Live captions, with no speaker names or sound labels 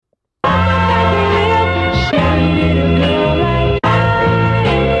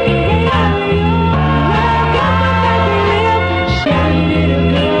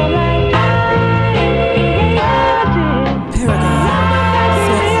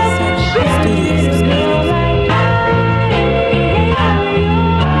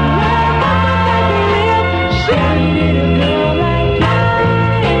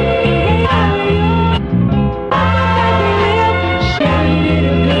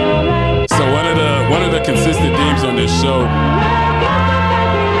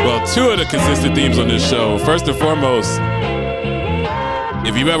two of the consistent themes on this show. First and foremost,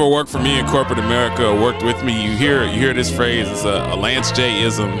 if you've ever worked for me in corporate America or worked with me, you hear this phrase. It's a Lance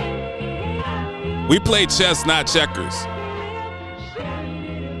J-ism. We play chess, not checkers.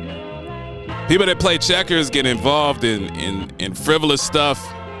 People that play checkers get involved in frivolous stuff.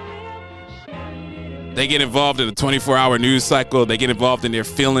 They get involved in a 24-hour news cycle. They get involved in their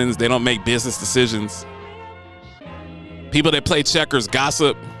feelings. They don't make business decisions. People that play checkers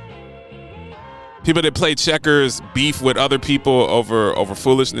gossip. People that play checkers beef with other people over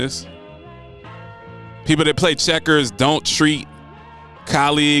foolishness. People that play checkers don't treat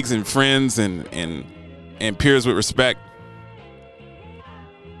colleagues and friends and peers with respect.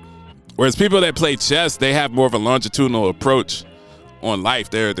 Whereas people that play chess, they have more of a longitudinal approach on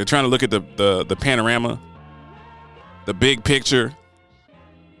life. They're trying to look at the panorama, the big picture.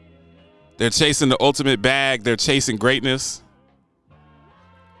 They're chasing the ultimate bag. They're chasing greatness.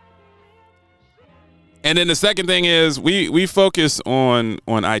 And then the second thing is we focus on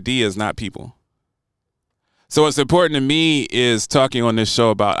ideas, not people. So what's important to me is talking on this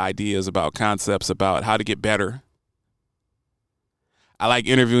show about ideas, about concepts, about how to get better. I like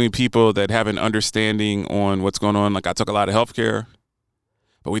interviewing people that have an understanding on what's going on. Like I talk a lot of healthcare,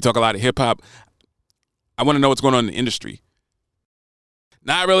 but we talk a lot of hip hop. I want to know what's going on in the industry.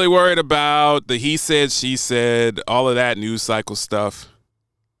 Not really worried about the he said, she said, all of that news cycle stuff.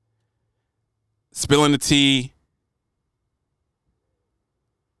 Spilling the tea,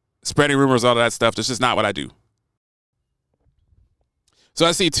 spreading rumors, all of that stuff. That's just not what I do. So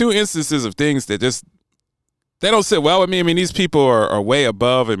I see two instances of things that they don't sit well with me. I mean, these people are way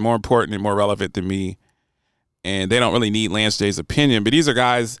above and more important and more relevant than me. And they don't really need Lance J's opinion. But these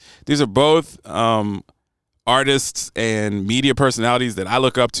are both artists and media personalities that I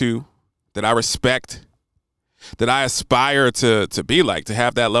look up to, that I respect, that I aspire to be like, to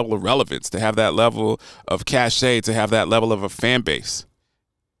have that level of relevance, to have that level of cachet, to have that level of a fan base.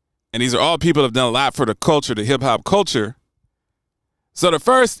 And these are all people that have done a lot for the culture, the hip-hop culture. So the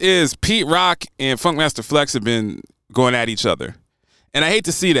first is Pete Rock and Funkmaster Flex have been going at each other. And I hate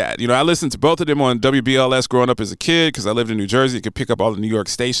to see that. You know, I listened to both of them on WBLS growing up as a kid because I lived in New Jersey. You could pick up all the New York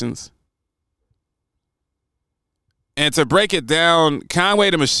stations. And to break it down, Conway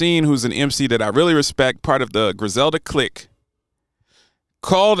the Machine, who's an MC that I really respect, part of the Griselda clique,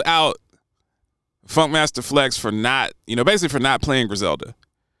 called out Funkmaster Flex for not playing Griselda,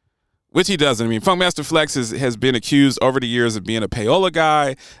 which he doesn't. I mean, Funkmaster Flex has been accused over the years of being a payola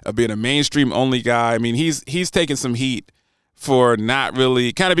guy, of being a mainstream only guy. I mean, he's taken some heat for not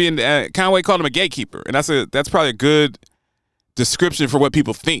really kind of being. Conway called him a gatekeeper, and that's probably a good description for what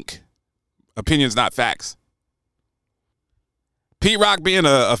people think. Opinions, not facts. Pete Rock being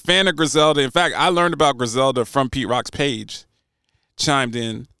a fan of Griselda. In fact, I learned about Griselda from Pete Rock's page, chimed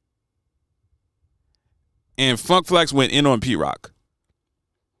in, and Funk Flex went in on Pete Rock.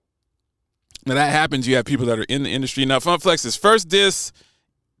 Now that happens, you have people that are in the industry. Now Funk Flex's first diss,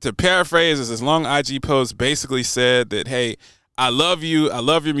 to paraphrase, is his long IG post basically said that, hey, I love you, I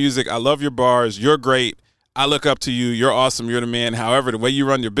love your music, I love your bars, you're great, I look up to you, you're awesome, you're the man. However, the way you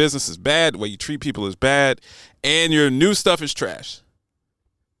run your business is bad, the way you treat people is bad, and your new stuff is trash.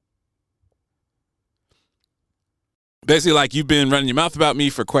 Basically, like, you've been running your mouth about me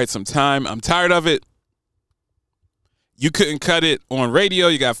for quite some time. I'm tired of it. You couldn't cut it on radio.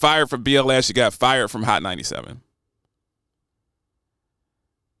 You got fired from BLS. You got fired from Hot 97.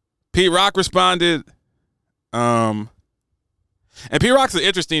 Pete Rock responded. And Pete Rock's an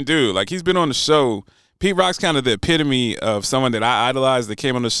interesting dude. Like, he's been on the show. Pete Rock's kind of the epitome of someone that I idolized that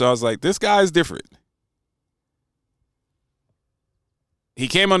came on the show. I was like, this guy's different. He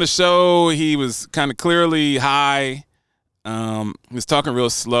came on the show. He was kind of clearly high. He was talking real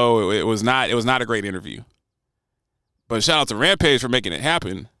slow. It was not a great interview. But shout out to Rampage for making it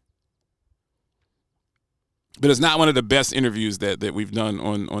happen. But it's not one of the best interviews that we've done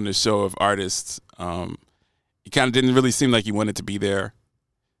on this show of artists. He kind of didn't really seem like he wanted to be there.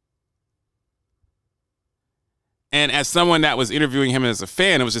 And as someone that was interviewing him as a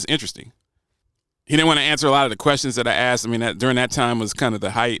fan, it was just interesting. He didn't want to answer a lot of the questions that I asked. I mean, during that time was kind of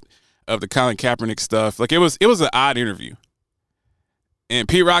the height of the Colin Kaepernick stuff. Like, it was an odd interview. And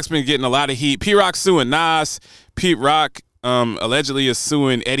Pete Rock's been getting a lot of heat. Pete Rock's suing Nas. Pete Rock allegedly is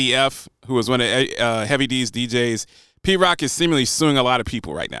suing Eddie F., who was one of Heavy D's DJs. Pete Rock is seemingly suing a lot of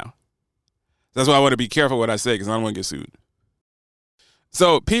people right now. That's why I want to be careful what I say, because I don't want to get sued.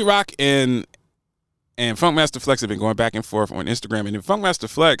 So Pete Rock and Funkmaster Flex have been going back and forth on Instagram, and then Funkmaster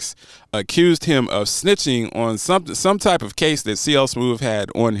Flex accused him of snitching on some type of case that CL Smooth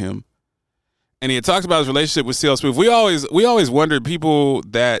had on him. And he had talked about his relationship with CL Smooth. We always wondered, people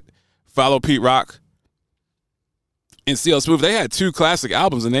that Follow Pete Rock, and CL Smooth, they had 2 classic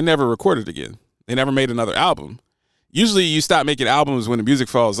albums and they never recorded again. They never made another album. Usually you stop making albums when the music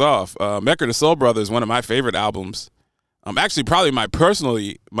falls off. Mecca the Soul Brother is one of my favorite albums. Actually, probably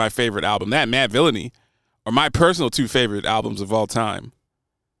my favorite album. That and Mad Villainy are my personal 2 favorite albums of all time.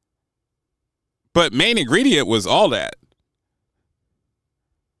 But Main Ingredient was all that.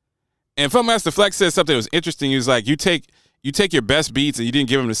 And Funkmaster Flex said something that was interesting. He was like, you take your best beats and you didn't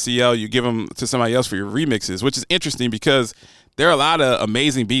give them to CL, you give them to somebody else for your remixes, which is interesting because there are a lot of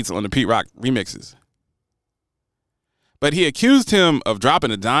amazing beats on the Pete Rock remixes. But he accused him of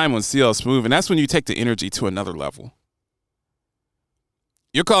dropping a dime on CL Smooth, and that's when you take the energy to another level.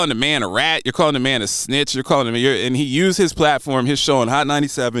 You're calling the man a rat. You're calling the man a snitch. You're calling him, and he used his platform, his show on Hot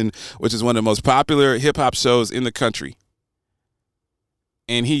 97, which is one of the most popular hip-hop shows in the country.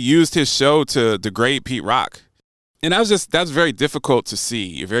 And he used his show to degrade Pete Rock. And that's very difficult to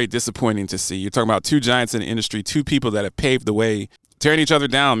see, very disappointing to see. You're talking about 2 giants in the industry, 2 people that have paved the way, tearing each other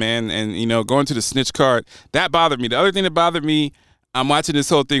down, man, and, going to the snitch card. That bothered me. The other thing that bothered me, I'm watching this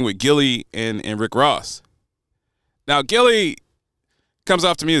whole thing with Gillie and Rick Ross. Now, Gillie comes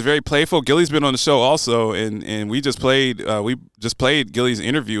off to me as very playful. Gillie's been on the show also, and we just played Gillie's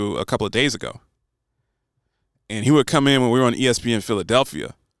interview a couple of days ago. And he would come in when we were on ESPN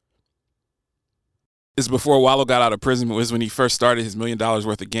Philadelphia. This is before Wallow got out of prison. It was when he first started his $1 Million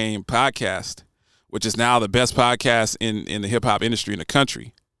Worth of Game podcast, which is now the best podcast in the hip-hop industry in the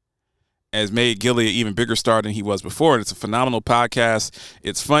country. Has made Gillie an even bigger star than he was before. And it's a phenomenal podcast.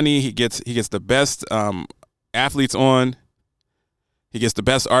 It's funny. He gets the best athletes on. He gets the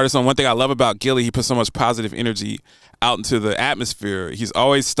best artists on. One thing I love about Gillie, he puts so much positive energy out into the atmosphere. He's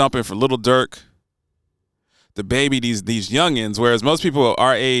always stumping for Lil Durk, the Baby, these youngins, whereas most people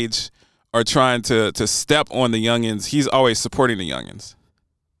our age are trying to step on the youngins. He's always supporting the youngins.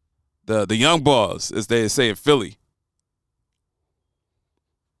 The young balls, as they say in Philly.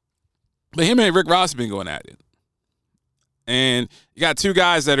 But him and Rick Ross have been going at it. And you got 2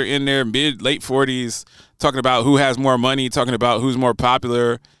 guys that are in their late 40s talking about who has more money, talking about who's more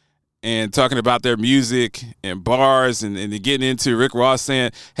popular, and talking about their music and bars, and getting into Rick Ross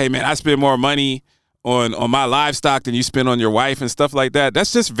saying, hey, man, I spend more money on my livestock than you spend on your wife and stuff like that.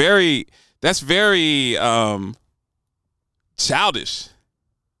 That's just very childish.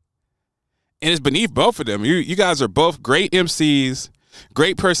 And it's beneath both of them. You guys are both great MCs,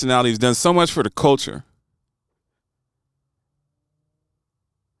 great personalities, done so much for the culture.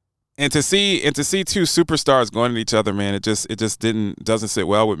 And to see 2 superstars going at each other, man, it just doesn't sit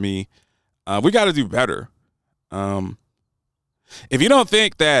well with me. We got to do better. If you don't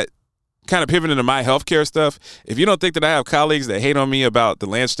think that, kind of pivoting to my healthcare stuff, if you don't think that I have colleagues that hate on me about the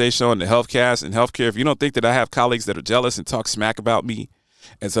Lance Day Show and the Healthcast and healthcare, if you don't think that I have colleagues that are jealous and talk smack about me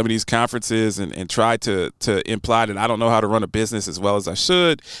at some of these conferences and try to imply that I don't know how to run a business as well as I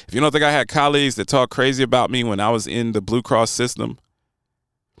should, if you don't think I had colleagues that talk crazy about me when I was in the Blue Cross system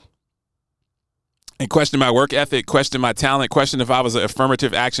and question my work ethic, question my talent, question if I was an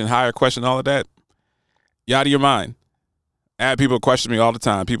affirmative action hire, question all of that, you out of your mind. I have people question me all the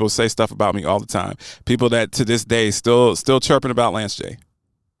time. People say stuff about me all the time. People that to this day still chirping about Lance J.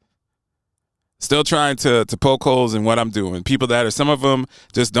 Still trying to poke holes in what I'm doing. People that are, some of them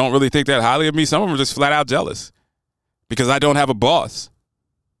just don't really think that highly of me. Some of them are just flat out jealous because I don't have a boss.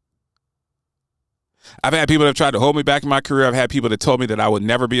 I've had people that have tried to hold me back in my career. I've had people that told me that I would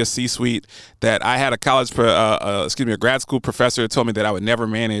never be a C-suite, that I had a grad school professor that told me that I would never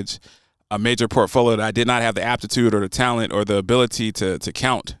manage a major portfolio, that I did not have the aptitude or the talent or the ability to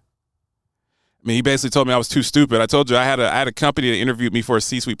count. I mean, he basically told me I was too stupid. I told you I had a company that interviewed me for a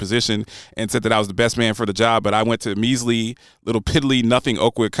C-suite position and said that I was the best man for the job, but I went to measly, little piddly, nothing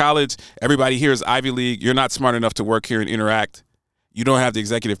Oakwood College. Everybody here is Ivy League. You're not smart enough to work here and interact. You don't have the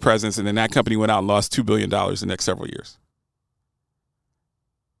executive presence, and then that company went out and lost $2 billion in the next several years.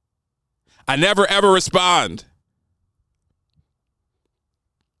 I never, ever respond.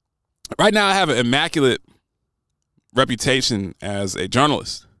 Right now, I have an immaculate reputation as a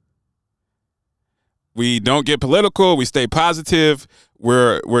journalist. We don't get political. We stay positive.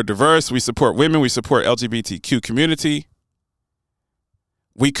 We're diverse. We support women. We support LGBTQ community.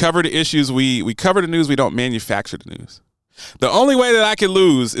 We cover the issues. We cover the news. We don't manufacture the news. The only way that I can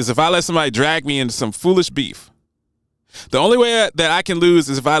lose is if I let somebody drag me into some foolish beef. The only way that I can lose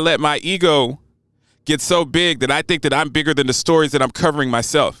is if I let my ego get so big that I think that I'm bigger than the stories that I'm covering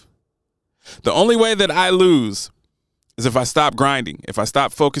myself. The only way that I lose is if I stop grinding, if I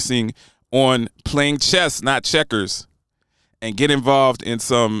stop focusing on playing chess, not checkers, and get involved in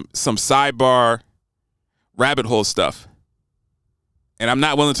some sidebar rabbit hole stuff. And I'm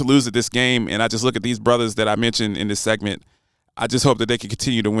not willing to lose at this game. And I just look at these brothers that I mentioned in this segment. I just hope that they can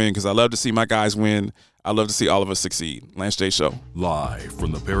continue to win because I love to see my guys win. I love to see all of us succeed. Lance J Show. Live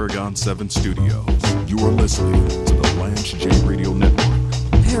from the Paragon 7 studios, you are listening to the Lance J Radio Network.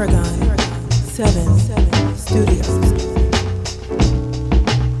 Paragon 7 Studios.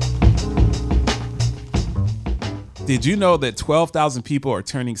 Did you know that 12,000 people are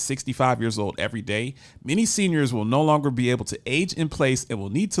turning 65 years old every day? Many seniors will no longer be able to age in place and will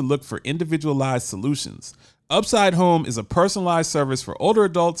need to look for individualized solutions. Upside Home is a personalized service for older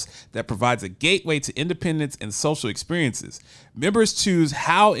adults that provides a gateway to independence and social experiences. Members choose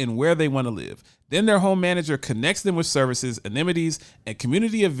how and where they want to live. Then their home manager connects them with services, amenities, and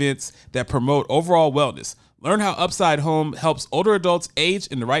community events that promote overall wellness. Learn how Upside Home helps older adults age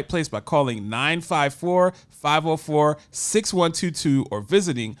in the right place by calling 954-504-6122 or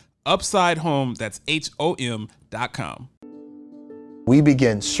visiting UpsideHome, that's HOM.com. We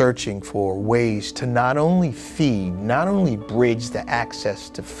begin searching for ways to not only feed, not only bridge the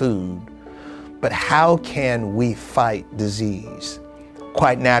access to food, but how can we fight disease?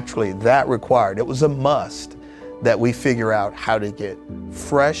 Quite naturally, that required, it was a must that we figure out how to get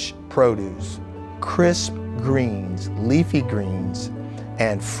fresh produce, crisp greens, leafy greens,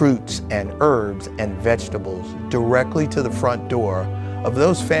 and fruits and herbs and vegetables directly to the front door of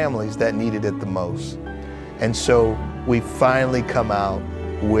those families that needed it the most. And so we finally come out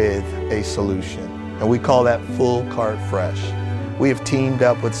with a solution, and we call that Full Cart Fresh. We have teamed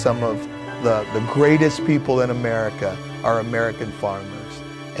up with some of the greatest people in America, our American farmers.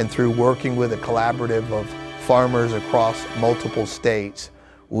 And through working with a collaborative of farmers across multiple states,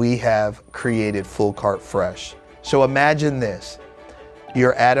 we have created Full Cart Fresh. So imagine this,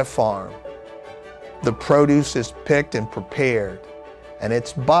 you're at a farm, the produce is picked and prepared, and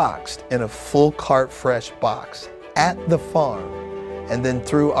it's boxed in a Full Cart Fresh box at the farm. And then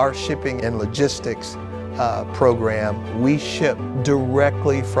through our shipping and logistics program, we ship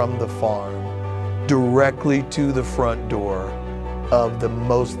directly from the farm, directly to the front door of the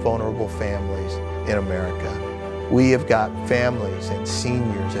most vulnerable families in America. We have got families and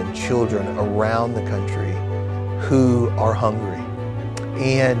seniors and children around the country who are hungry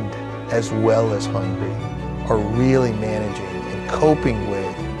and as well as hungry are really managing and coping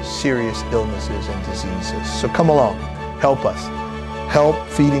with serious illnesses and diseases. So come along, help us. Help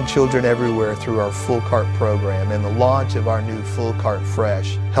feeding children everywhere through our Full Cart program and the launch of our new Full Cart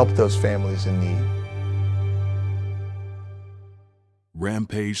Fresh. Help those families in need.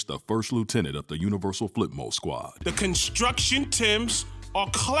 Rampage, the first lieutenant of the Universal Flipmo Squad. The construction Tims are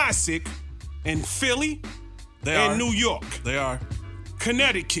classic in Philly and New York. They are.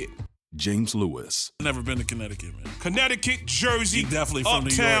 Connecticut. James Lewis. Never been to Connecticut, man. Connecticut, Jersey, You definitely from Uptown,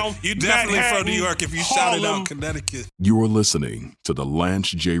 New York. You definitely Manhattan, from New York if you shouted Harlem. out Connecticut. You are listening to the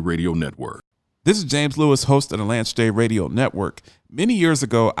Lance J Radio Network. This is James Lewis, host of the Lance J Radio Network. Many years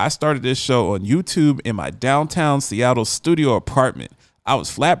ago, I started this show on YouTube in my downtown Seattle studio apartment. I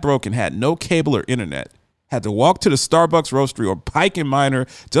was flat broke and had no cable or internet. Had to walk to the Starbucks Roastery or Pike and Minor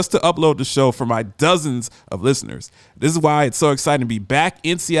just to upload the show for my dozens of listeners. This is why it's so exciting to be back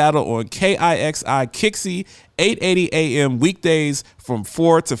in Seattle on KIXI Kixie, 880 AM weekdays from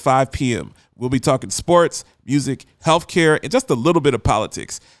 4 to 5 p.m. We'll be talking sports, music, healthcare, and just a little bit of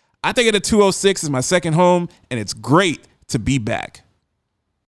politics. I think the 206 is my second home, and it's great to be back.